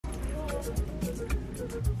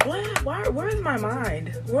Where's my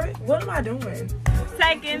mind? What am I doing?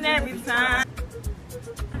 Taking every time.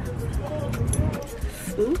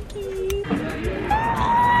 Spooky.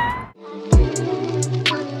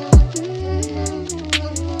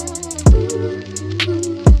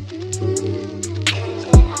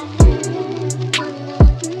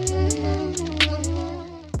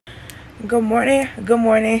 Good morning, good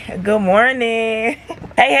morning, good morning.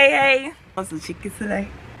 Hey. What's the chicken today?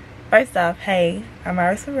 First off, hey, I'm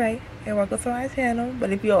Myra Sarai, and welcome to my channel.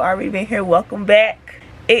 But if you've already been here, welcome back.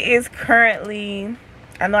 It is currently,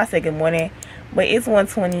 I know I said good morning, but it's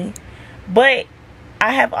 1:20. But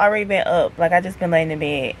I have already been up, like I just been laying in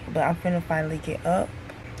bed. But I'm finna finally get up.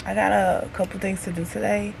 I got a couple things to do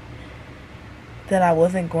today that I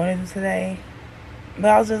wasn't going to do today.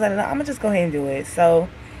 But I was just like, no, I'm gonna just go ahead and do it. So,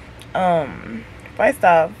 first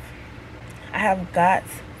off, I have got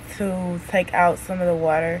to take out some of the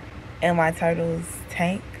water in my turtle's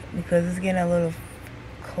tank because it's getting a little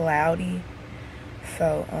cloudy.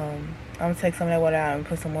 So I'm gonna take some of that water out and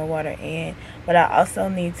put some more water in. But I also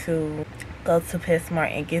need to go to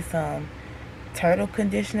PetSmart and get some turtle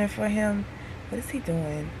conditioner for him. What is he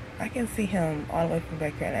doing? I can see him all the way from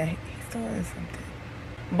back here and he's doing something.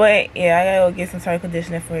 But yeah, I gotta go get some turtle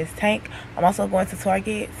conditioner for his tank. I'm also going to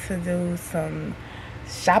Target to do some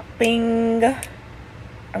shopping.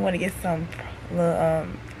 I'm gonna get some little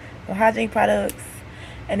hygiene products,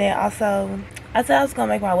 and then also I said I was gonna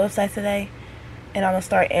make my website today, and I'm gonna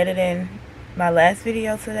start editing my last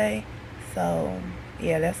video today. So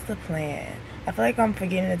yeah, that's the plan. I feel like I'm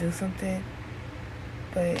forgetting to do something,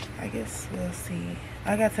 but I guess we'll see.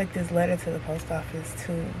 I gotta take this letter to the post office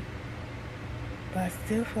too, but I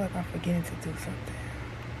still feel like I'm forgetting to do something.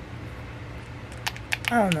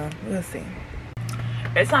 I don't know, we'll see.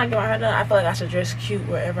 Every time I get my hair done, I feel like I should dress cute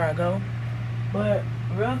wherever I go. But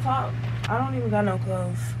real talk, I don't even got no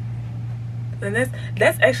clothes. And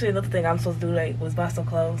that's actually another thing I'm supposed to do today, was buy some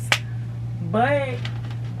clothes. But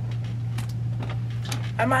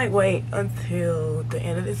I might wait until the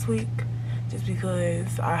end of this week, just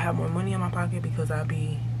because I have more money in my pocket because I'll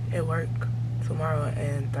be at work tomorrow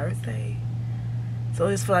and Thursday. So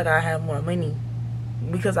I just feel like I have more money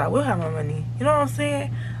because I will have more money. You know what I'm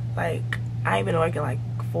saying? Like, I ain't been working like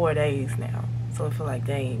 4 days now, so I feel like,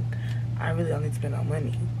 dang, I really don't need to spend no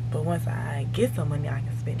money. But once I get some money, I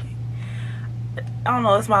can spend it. I don't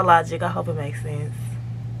know, it's my logic. I hope it makes sense.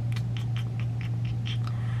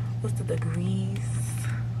 What's the degrees?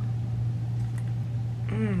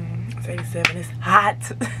 It's 87. It's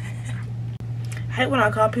hot. I hate when I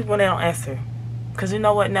call people and they don't answer. Because you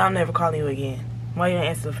know what? Now I'm never calling you again. Why you didn't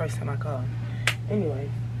answer the first time I called? Anyway.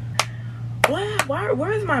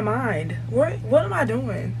 Where's my mind? What am I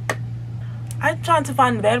doing? I'm trying to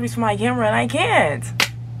find the batteries for my camera and I can't.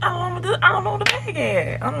 I don't know what the bag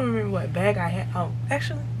is. I don't remember what bag I had. Oh,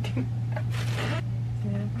 actually.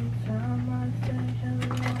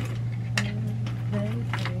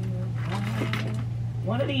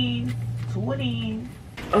 One of these, 2 of these.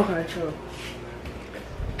 Okay, so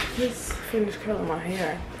just finished curling my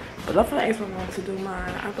hair. But I'm gonna ask my mom to do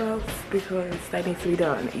my eyebrows because they need to be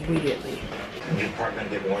done immediately.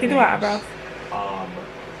 You do my eyebrows?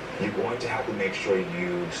 You're going to have to make sure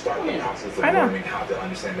you start the process of learning how to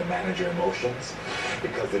understand and manage your emotions,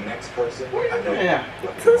 because the next person, I know,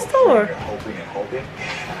 to the store. You're hoping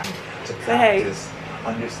to practice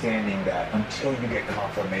understanding that until you get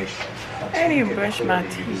confirmation. I didn't even brush my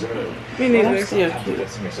teeth. Me neither. You have to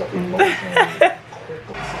listen to yourself emotionally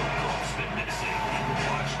quickly.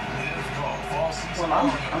 Well,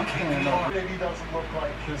 I'm feeling no. He doesn't look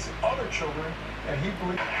like his other children, and he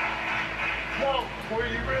believes. No, were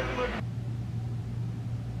you really looking?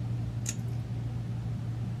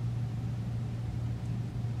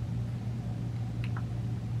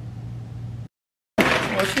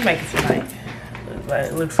 What she making tonight? Looks like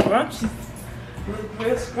it looks scrumptious. Looks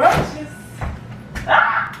real scrumptious.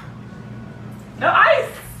 Ah! No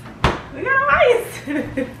ice! We got no ice!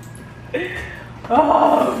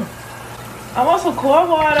 Oh! I want some cold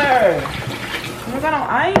water. We got no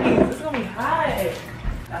ice. It's gonna be hot.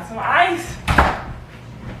 Got some ice.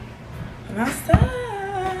 I'm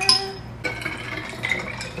outside.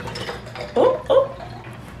 Oh.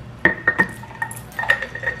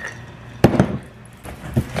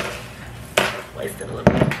 Wasted a little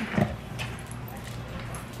bit.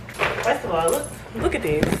 First of all, look at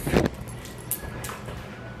this.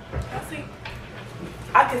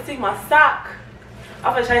 I can see my sock.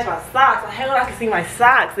 I'm gonna change my socks. I hate when I can see my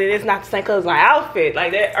socks and it's not the same color as my outfit.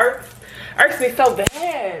 Like, that irks me so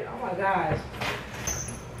bad. Oh my gosh.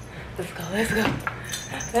 Let's go.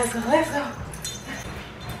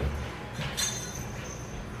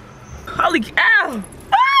 Holy cow!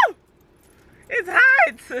 Oh! It's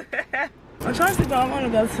hot! I'm trying to see what I want to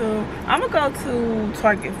go to. I'm gonna go to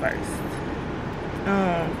Target first.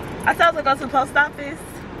 I thought I was gonna go to the post office,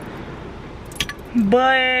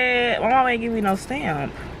 but my mom ain't give me no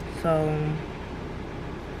stamp, so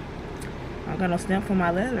I don't got no stamp for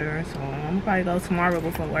my letter. So I'm gonna probably go tomorrow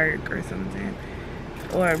before work or something.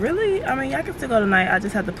 Or really, I mean, I can still go tonight. I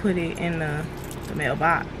just have to put it in the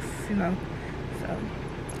mailbox, you know. So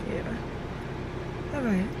yeah. All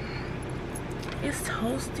right. It's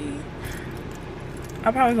toasty.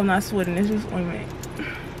 I promise I'm not sweating. It's just ointment.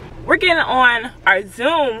 We're getting on our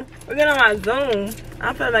Zoom. We're getting on my Zoom.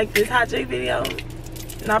 I feel like this hot chick video,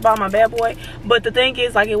 not about my bad boy. But the thing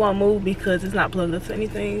is, like, it won't move because it's not plugged up to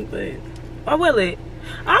anything. But or will it?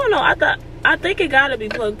 I don't know. I think it gotta be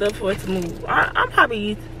plugged up for it to move. I'm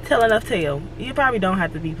probably telling enough tale. You probably don't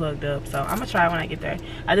have to be plugged up. So I'm gonna try when I get there.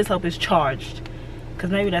 I just hope it's charged, cause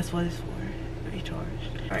maybe that's what it's for. Be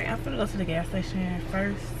charged. All right, I'm gonna go to the gas station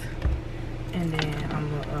first, and then I'm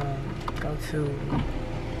gonna go to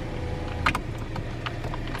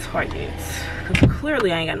Target, because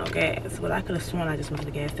clearly I ain't got no gas. But I could have sworn I just went to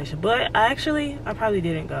the gas station. But I probably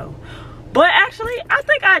didn't go. But actually, I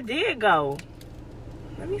think I did go.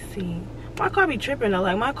 Let me see. My car be tripping though.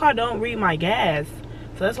 Like, my car don't read my gas,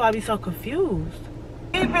 so that's why I be so confused.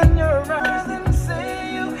 Even your eyes and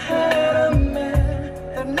say you had a man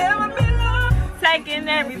that never belonged. Taking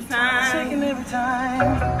every time. Taking every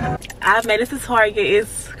time. I've made it to Target.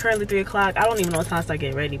 It's currently 3 o'clock. I don't even know what time I start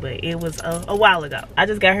getting ready, but it was a while ago. I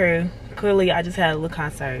just got here. Clearly, I just had a little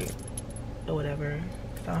concert or whatever.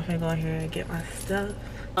 So I'm gonna go in here and get my stuff.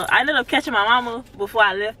 I ended up catching my mama before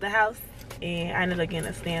I left the house, and I ended up getting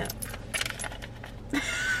a stamp. I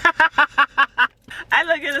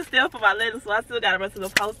ended up getting a stamp for my letter, so I still gotta run to the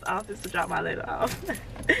post office to drop my letter off.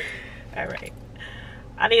 All right.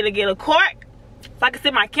 I need to get a court so I can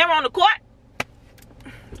set my camera on the court.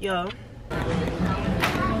 Yo.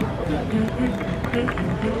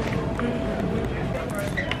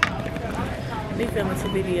 They filming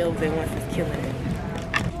some videos and once it's killing it.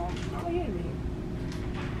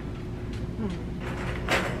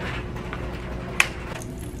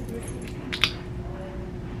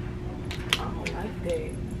 I don't like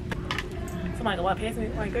that. Somebody go walk past me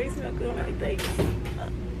like, girl, you smell good. I'm like, thanks.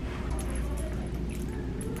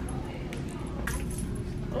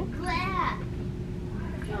 Oh.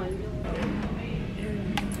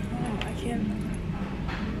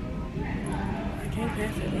 I can't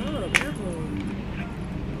pass it up. Careful.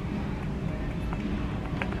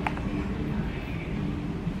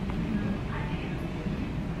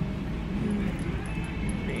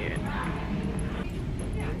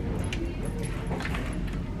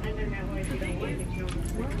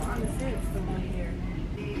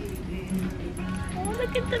 Oh,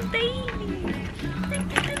 look at the baby. Look at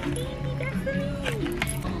the baby. That's me.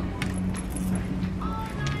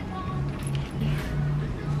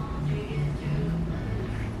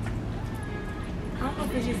 I don't know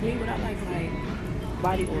if it's just me, but I like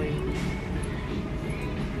body oil.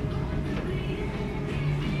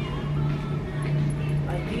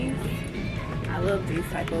 Like these, I love these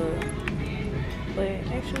type of, but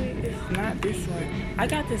actually it's not this one. I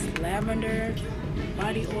got this lavender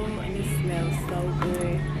body oil and it smells so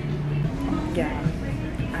good. Yeah,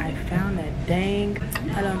 I found that dang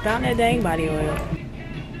body oil.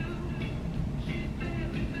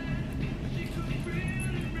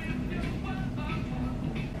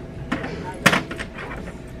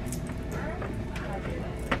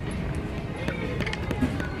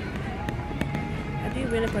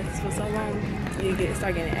 Been in places for so long, you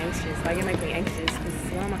start getting anxious. Like, it makes me anxious because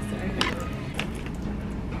why am I still in here?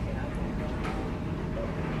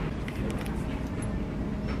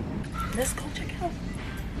 Let's go check it out.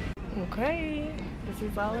 Okay, this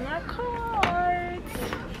is all in our cards.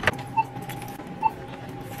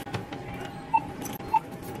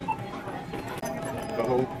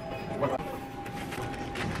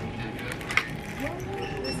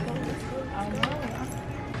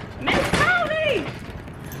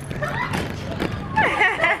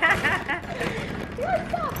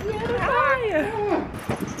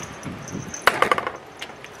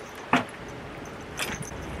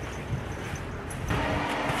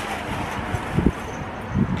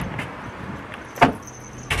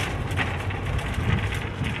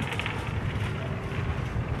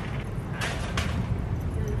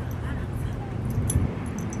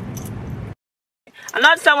 I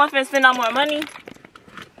know someone finna spend no more money,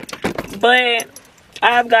 but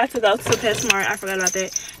I've got to go to PetSmart. I forgot about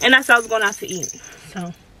that. And I said I was going out to eat.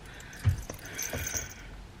 So,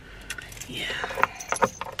 yeah.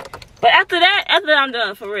 But after that, I'm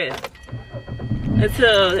done for real.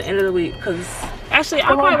 until the end of the week. Cause actually,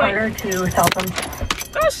 I'll probably wait to help them.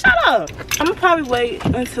 Girl, shut up. I'm gonna probably wait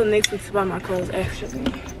until next week to buy my clothes.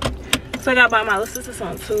 Actually, so I gotta buy my little sister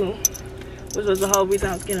something too, which was the whole reason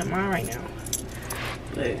I was getting mine right now.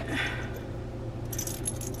 But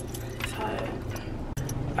it's hot.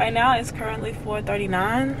 Right now it's currently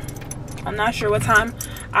 4:39. I'm not sure what time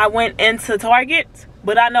I went into Target,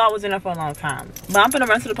 but I know I was in there for a long time. But I'm gonna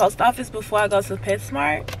run to the post office before I go to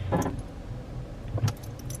PetSmart.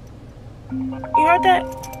 You heard that?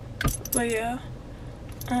 But yeah.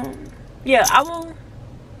 Yeah, I will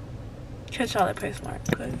catch y'all at PetSmart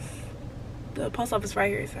because the post office right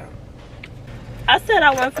here, so. I said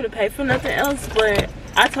I wasn't finna pay for nothing else, but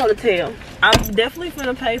I told Tell I'm definitely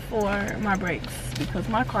finna pay for my brakes because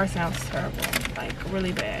my car sounds terrible, like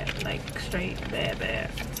really bad, like straight bad.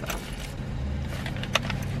 So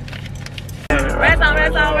racks on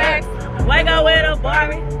racks. Wake up with a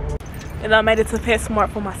Barbie. And I made it to PetSmart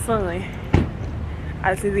for my son.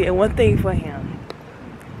 I just need to get one thing for him.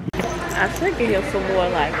 I should get him some more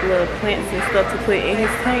like little plants and stuff to put in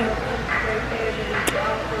his tank.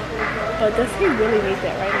 But does he really need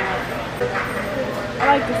that right now? I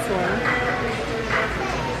like this one.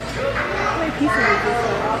 How many pieces is this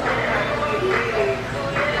one?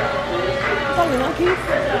 It's only one piece.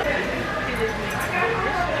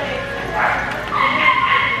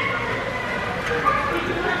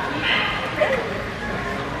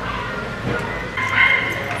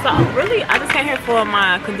 So really, I just came here for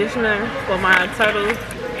my conditioner for my turtle's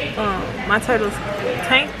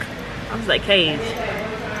tank. I was like, cage.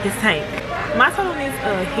 His tank. My turtle needs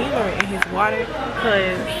a heater in his water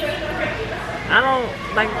because I don't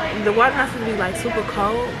like the water has to be like super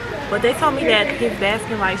cold. But they told me that his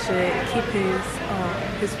basking light should keep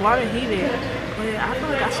his water heated. But I feel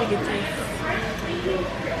like I should get this.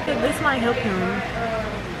 This might help him.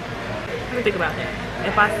 Let me think about that.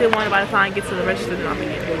 If I still want it by the time I get to the register, then I'm gonna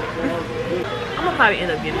get it. I'm gonna probably end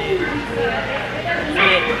up getting it.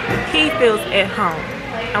 But he feels at home.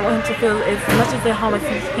 I want him to feel as much as at home as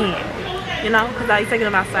he can, you know, because I taking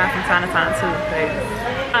him outside from time to time too.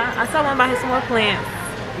 I still want to buy him some more plants,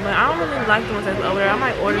 but I don't really like the ones that's over there. I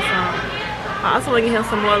might order some. I also want to get him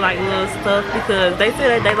some more like little stuff because they say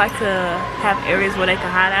that they like to have areas where they can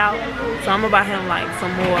hide out. So I'm gonna buy him like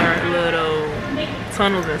some more little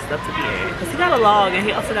tunnels and stuff to be in because he got a log and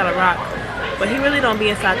he also got a rock, but he really don't be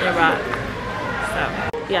inside that rock. So.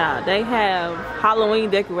 Yeah, they have Halloween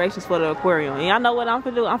decorations for the aquarium. And y'all know what I'm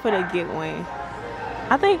finna do? I'm finna get one.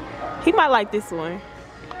 I think he might like this one.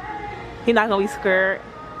 He not gonna be scared.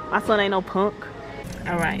 My son ain't no punk.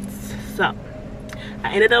 Alright, so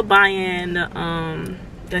I ended up buying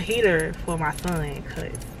the heater for my son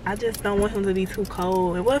because I just don't want him to be too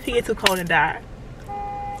cold. And what if he get too cold and die?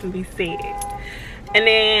 To be sad. And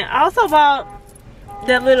then I also bought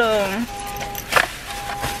that little...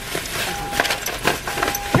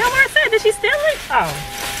 Did she steal it? Oh.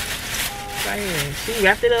 Right here. She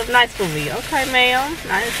wrapped it up nice for me. Okay, ma'am.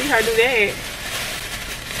 I didn't see her do that.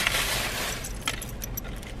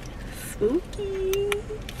 Spooky.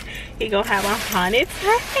 He gonna have a haunted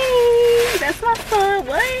tank. That's my son.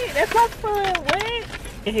 What? That's my son. What?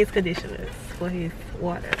 And his conditioners for his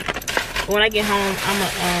water. But when I get home, I'm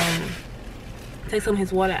gonna take some of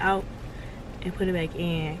his water out and put it back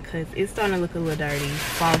in because it's starting to look a little dirty,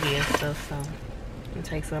 foggy and stuff. So. And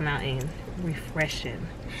take some out and freshen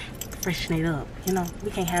it up. You know,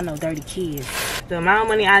 we can't have no dirty kids. The amount of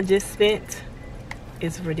money I just spent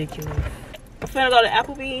is ridiculous. I'm finna go to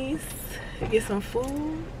Applebee's, get some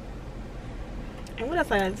food. And what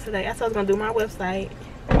else I got today? I said I was gonna do my website,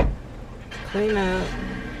 clean up.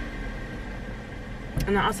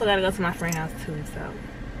 And I also gotta go to my friend's house too, so.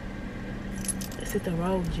 Let's hit the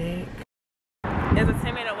road, Jack. There's a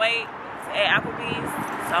 10-minute wait at Applebee's.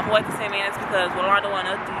 So I'm waiting 10 minutes because what do I want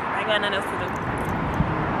to do? I ain't got nothing else to do.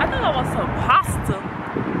 I think I want some pasta.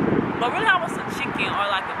 But really I want some chicken or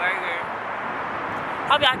like a burger.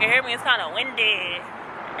 Hope y'all can hear me. It's kind of windy.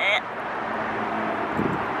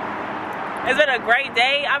 It's been a great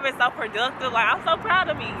day. I've been so productive. Like, I'm so proud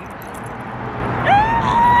of me.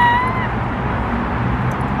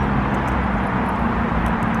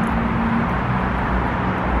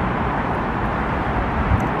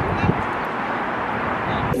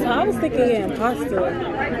 I was thinking getting pasta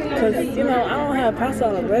because, you know, I don't have pasta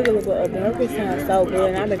on a regular, but a burger sounds so good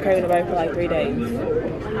and I've been craving it for like 3 days.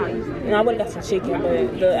 And I would have got some chicken,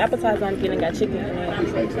 but the appetizer I'm getting got chicken in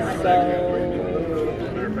it.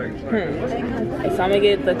 So I'm gonna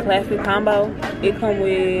get the classic combo. It come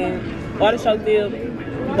with artichoke dip,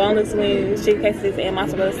 boneless wings, chicken quesadillas, and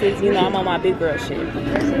mozzarella sticks. You know, I'm on my big girl shit.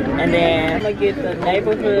 And then I'm gonna get the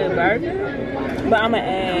neighborhood burger. But I'm gonna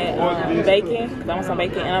add bacon, because I want some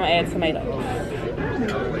bacon, and I'm gonna add tomatoes.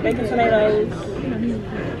 Bacon, tomatoes.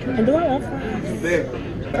 And do I want fries?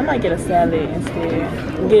 I might get a salad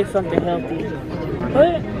instead. Get something healthy.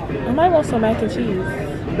 But I might want some mac and cheese.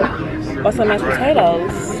 Or some mashed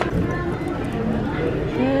potatoes.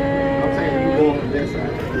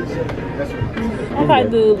 I'll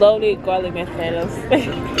probably do loaded garlic mashed potatoes.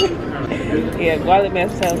 Yeah, garlic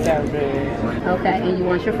mashed potatoes sound good. Okay, and you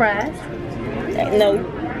want your fries? No,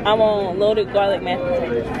 I want loaded garlic mashed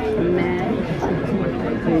potatoes.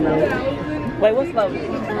 Wait, what's loaded?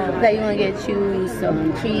 Okay, you want to get you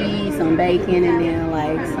some cheese, some bacon, and then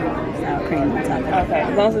like some sour cream on top of it. Okay,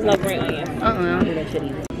 as long as there's no green onions. I don't do that shit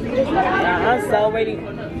either. I'm so ready.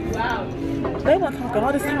 They want to talk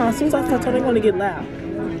all this time. As soon as I start talking, they want to get loud.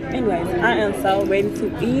 Anyways, I am so ready to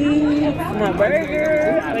eat my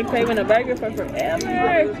burger. I've been craving a burger for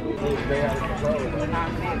forever.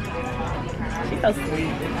 She's so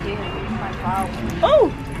sweet.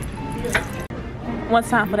 Oh! One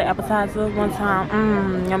time for the appetizer, one time,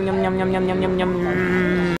 yum, yum, yum, yum, yum, yum, yum,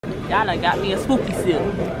 yum. Y'all done got me a spooky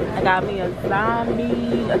silk. I got me a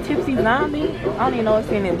zombie, a tipsy zombie. I don't even know what's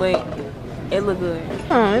in it, but it look good.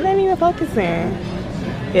 Oh, it ain't even focusing.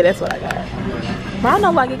 Yeah, that's what I got. But I don't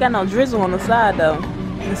know, like it got no drizzle on the side though.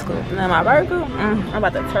 It's cool. Now my burger, I'm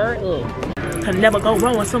about to turn it up. Can never go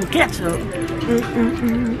wrong with some ketchup.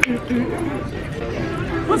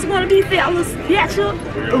 What's gonna be, fellas? Ketchup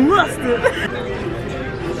or mustard?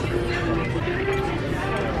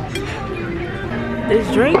 This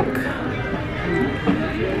drink,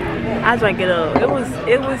 I drank it up. It was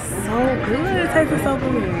so good. It tasted so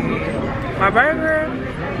good. My burger,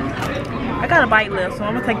 I got a bite left, so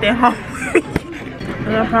I'm gonna take that home.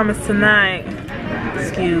 And I promise tonight,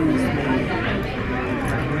 excuse me.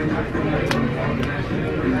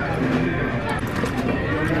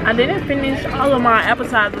 I didn't finish all of my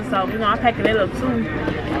appetizers, so you know I'm packing it up too.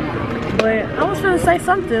 But I was gonna say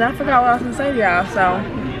something. I forgot what I was gonna say to y'all, so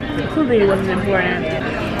clearly it wasn't important.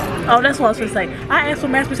 Oh, that's what I was gonna say. I asked for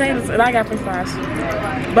mashed potatoes and I got french fries.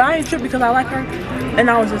 But I ain't tripped because I like her and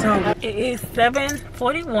I was just hungry. It is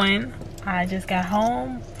 7:41. I just got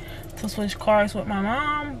home to switch cars with my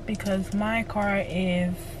mom because my car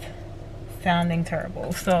is sounding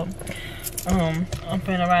terrible. So I'm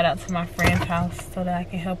finna ride out to my friend's house so that I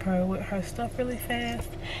can help her with her stuff really fast.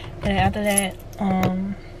 And after that,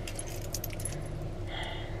 I'm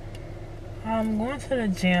going to the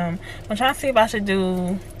gym. I'm trying to see if I should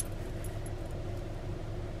do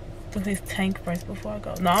his tank first before I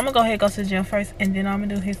go. No, I'm gonna go ahead and go to the gym first and then I'm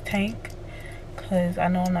gonna do his tank because I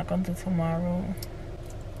know I'm not gonna do tomorrow.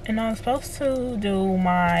 And I'm supposed to do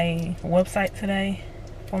my website today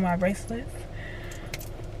for my bracelets.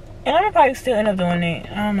 And I'm probably still end up doing it.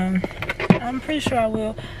 I don't know. I'm pretty sure I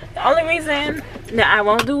will. The only reason that I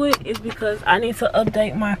won't do it is because I need to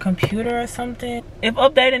update my computer or something. If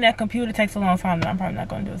updating that computer takes a long time, then I'm probably not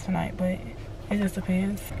going to do it tonight. But it just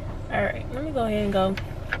depends. Alright, let me go ahead and go.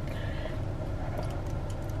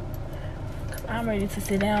 Because I'm ready to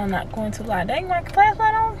sit down, not going too loud. Dang, my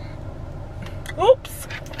flashlight on? Oops.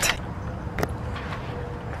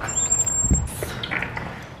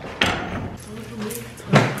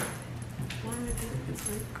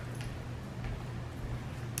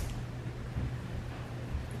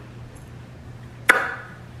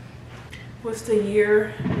 What's the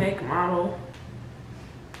year, make, model?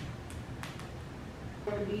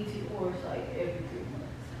 For the BT course, like every 3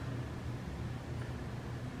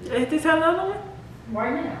 months. Is this another one?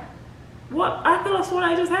 Right now. What? I could have sworn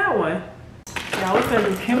I just had one. Y'all, we're gonna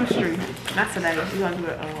do chemistry. Not today. We're gonna do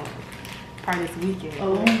it probably this weekend.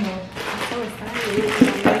 Oh, no. I'm so excited.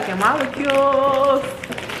 I'm making molecules.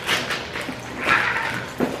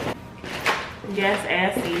 Gas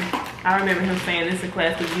assy. I remember him saying this in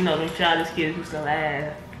class because you know them childish kids used to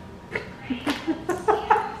laugh.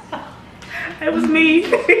 It was me.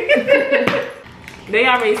 They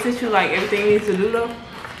already sent you like everything you need to do though?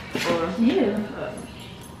 Or? Yeah.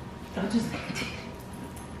 I just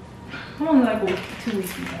I'm only like 2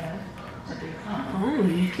 weeks behind.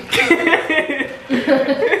 Only.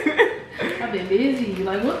 I've been busy.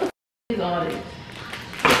 Like what the is all this?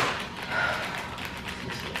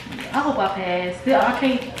 I hope I pass. Still, I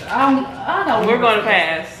can't. I got. We're going to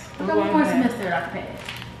pass. I got one more semester that I can pass.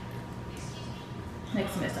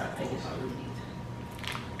 Next semester I can take it if I really need to.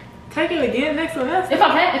 Take it again next semester? If I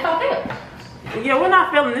fail. Yeah, we're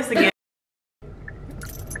not failing this again.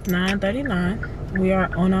 9:39. We are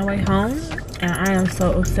on our way home, and I am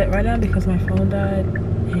so upset right now because my phone died,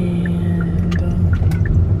 and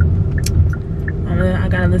I'm I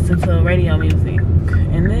gotta listen to radio music,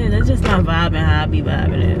 and then it's just not vibing how I be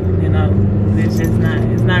vibing it. You know, it's just not.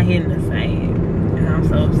 It's not hitting the same, and I'm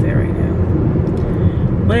so upset right now.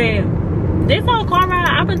 But this whole car ride,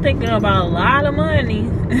 I've been thinking about a lot of money,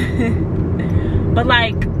 but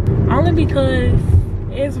like only because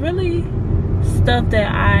it's really stuff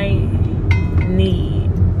that I need.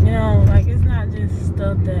 You know, like it's not just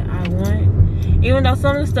stuff that I want. Even though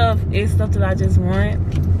some of the stuff is stuff that I just want,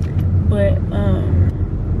 but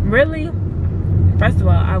really, first of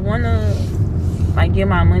all, I want to like get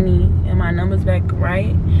my money and my numbers back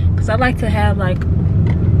right, because I like to have like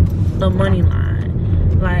a money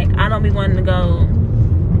line. Like I don't be wanting to go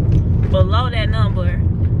below that number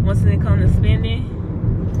once it comes to spending.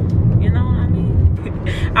 You know what I mean?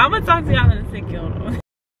 I'm gonna talk to y'all in a second.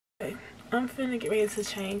 Though. I'm finna get ready to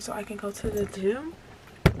change so I can go to the gym.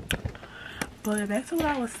 But back to what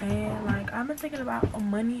I was saying, like I've been thinking about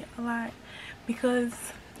money a lot because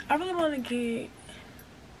I really want to get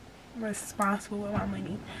responsible with my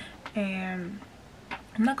money. And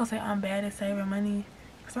I'm not gonna say I'm bad at saving money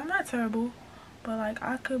because I'm not terrible, but like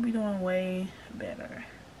I could be doing way better.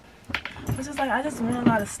 It's just like I just want a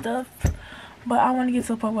lot of stuff, but I want to get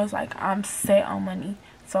to a point where it's like I'm set on money.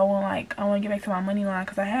 So I want to get back to my money line,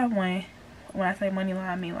 because I have one. When I say money line,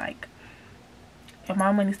 I mean like if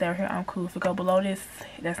my money stay right here, I'm cool. If it go below this,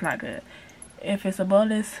 that's not good. If it's above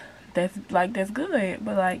this, that's good.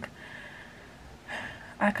 But like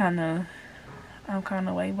I'm kind of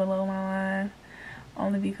way below my line,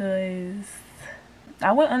 only because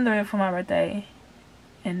I went under it for my birthday,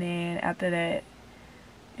 and then after that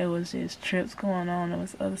it was just trips going on. There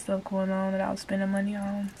was other stuff going on that I was spending money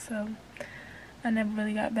on, so I never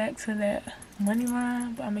really got back to that money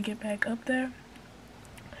line, but I'm gonna get back up there.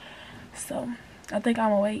 So I think I'm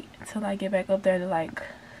gonna wait till I get back up there to like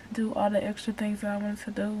do all the extra things that I wanted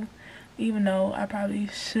to do, even though I probably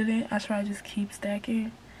shouldn't. I try to just keep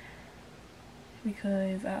stacking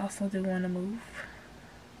because I also do want to move.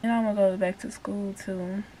 And I'm gonna go back to school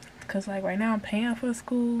too, because like right now I'm paying for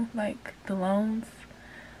school, like the loans,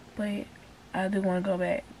 but I do want to go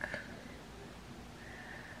back.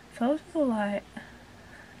 So it's just a lot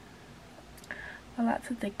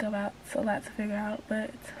to think about, it's a lot to figure out,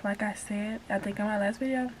 but like I said, I think in my last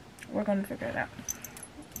video, we're gonna figure it out.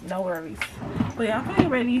 No worries. But yeah, I'm getting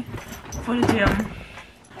ready for the gym.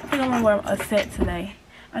 I think I'm gonna wear a set today.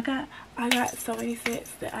 I got so many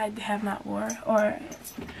sets that I have not wore, or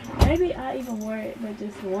maybe I even wore it but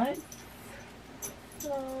just once.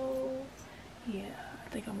 So yeah, I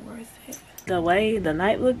think I'm gonna wear a set. The way the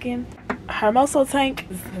night looking, Hermoso tank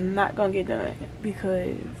is not gonna get done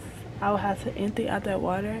because I would have to empty out that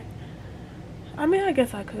water. I mean, I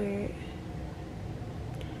guess I could.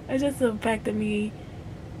 It's just the fact of me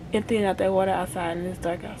emptying out that water outside and it's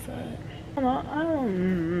dark outside. Let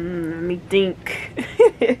me think.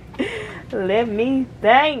 Let me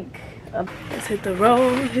think. Let's hit the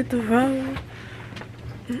road.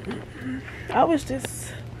 I wish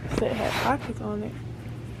this set had pockets on it.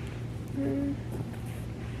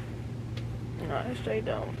 No, it straight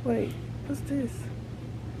don't. Wait, what's this?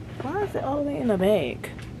 Why is it all the way in the bag?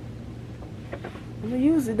 I'm gonna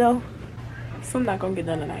use it though. So I'm not gonna get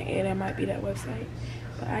done tonight. Yeah, that might be that website.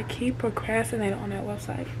 But I keep procrastinating on that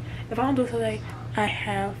website. If I don't do it today, I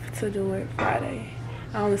have to do it Friday.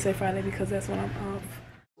 I only say Friday because that's when I'm off.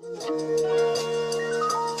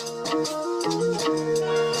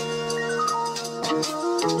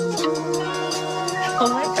 Oh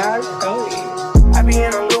my gosh, Cody. I be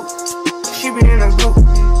in a loop, she be in a group.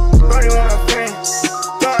 Brody want a friend,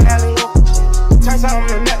 throwing alley loop. Turns out I'm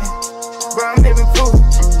the nothing, bro, I'm living proof.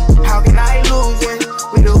 How can I lose when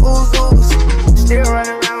we the ooze? Still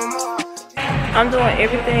running around more. I'm doing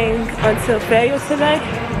everything until failure today.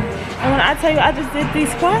 And when I tell you I just did these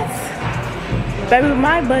squats, baby,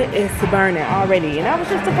 my butt is burning already. And that was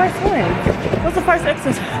just the first one. What's the first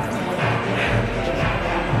exercise?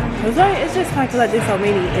 It's just fine because I did so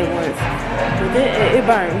many at once. But it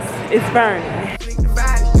burns. It's burning.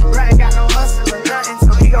 Right, got no hustle or nothing,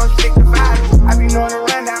 so he gon' stick the vibe. I be knowing the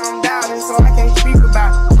rundown, I'm doubting, so I can't speak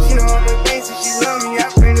about it. She don't want the things, so she love me, I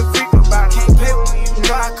bring the freak about it. Can't play with me, you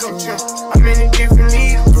know I coach you. I'm in a different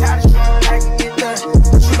league, I'm tired of showing I can get done.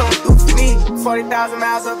 What you gon' do for me? 40,000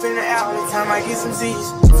 miles up in the air, all the time I get some Z's.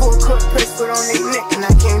 Full cook, press foot on their neck, and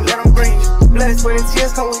I can't let them breathe. Blood, sweat, and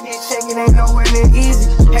tears come with this check, it ain't nowhere near easy.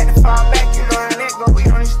 Had to fall back, you know I let go, we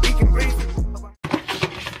only speaking briefly.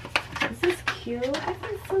 This is cute. This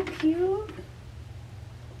is so cute.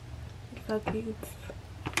 It's so cute.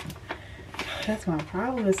 That's my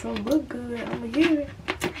problem. It so look good. I'm gonna get it.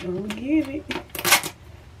 I'm gonna get it.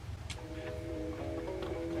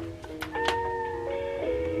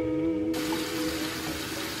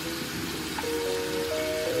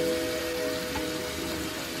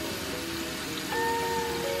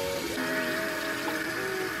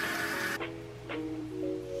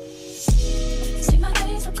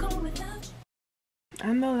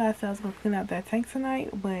 said I was gonna clean out that tank tonight,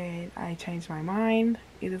 but I changed my mind.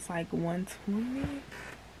 It is like 1:20.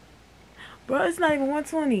 Bro, it's not even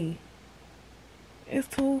 1:20. It's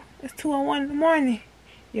 2:01 in the morning.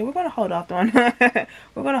 Yeah, we're gonna hold off on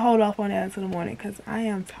we're gonna hold off on that until the morning because I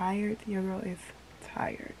am tired. Your girl is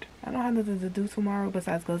tired. I don't have nothing to do tomorrow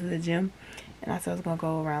besides go to the gym, and I said I was gonna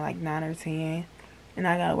go around like 9 or 10, and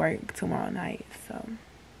I gotta work tomorrow night, so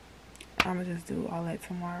I'm gonna just do all that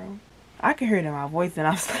tomorrow. I can hear it in my voice and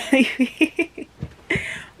I'm sleepy.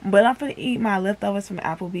 But I'm gonna eat my leftovers from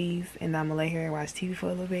Applebee's, and I'm gonna lay here and watch TV for a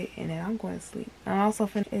little bit, and then I'm going to sleep. I'm also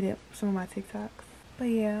finna edit some of my TikToks. But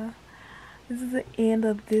yeah, this is the end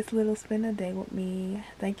of this little spend a day with me.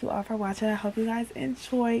 Thank you all for watching. I hope you guys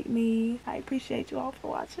enjoyed me. I appreciate you all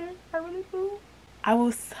for watching. I really do. I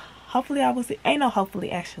will see, ain't no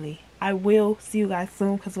hopefully actually. I will see you guys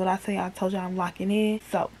soon, because what I say, I told you I'm locking in.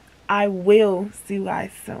 So I will see you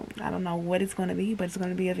guys soon. I don't know what it's going to be, but it's going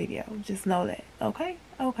to be a video. Just know that. Okay?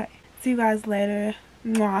 Okay. See you guys later.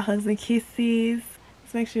 Mwah, hugs and kisses.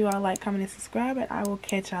 Just make sure you all like, comment, and subscribe, and I will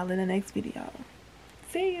catch y'all in the next video.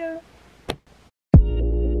 See ya.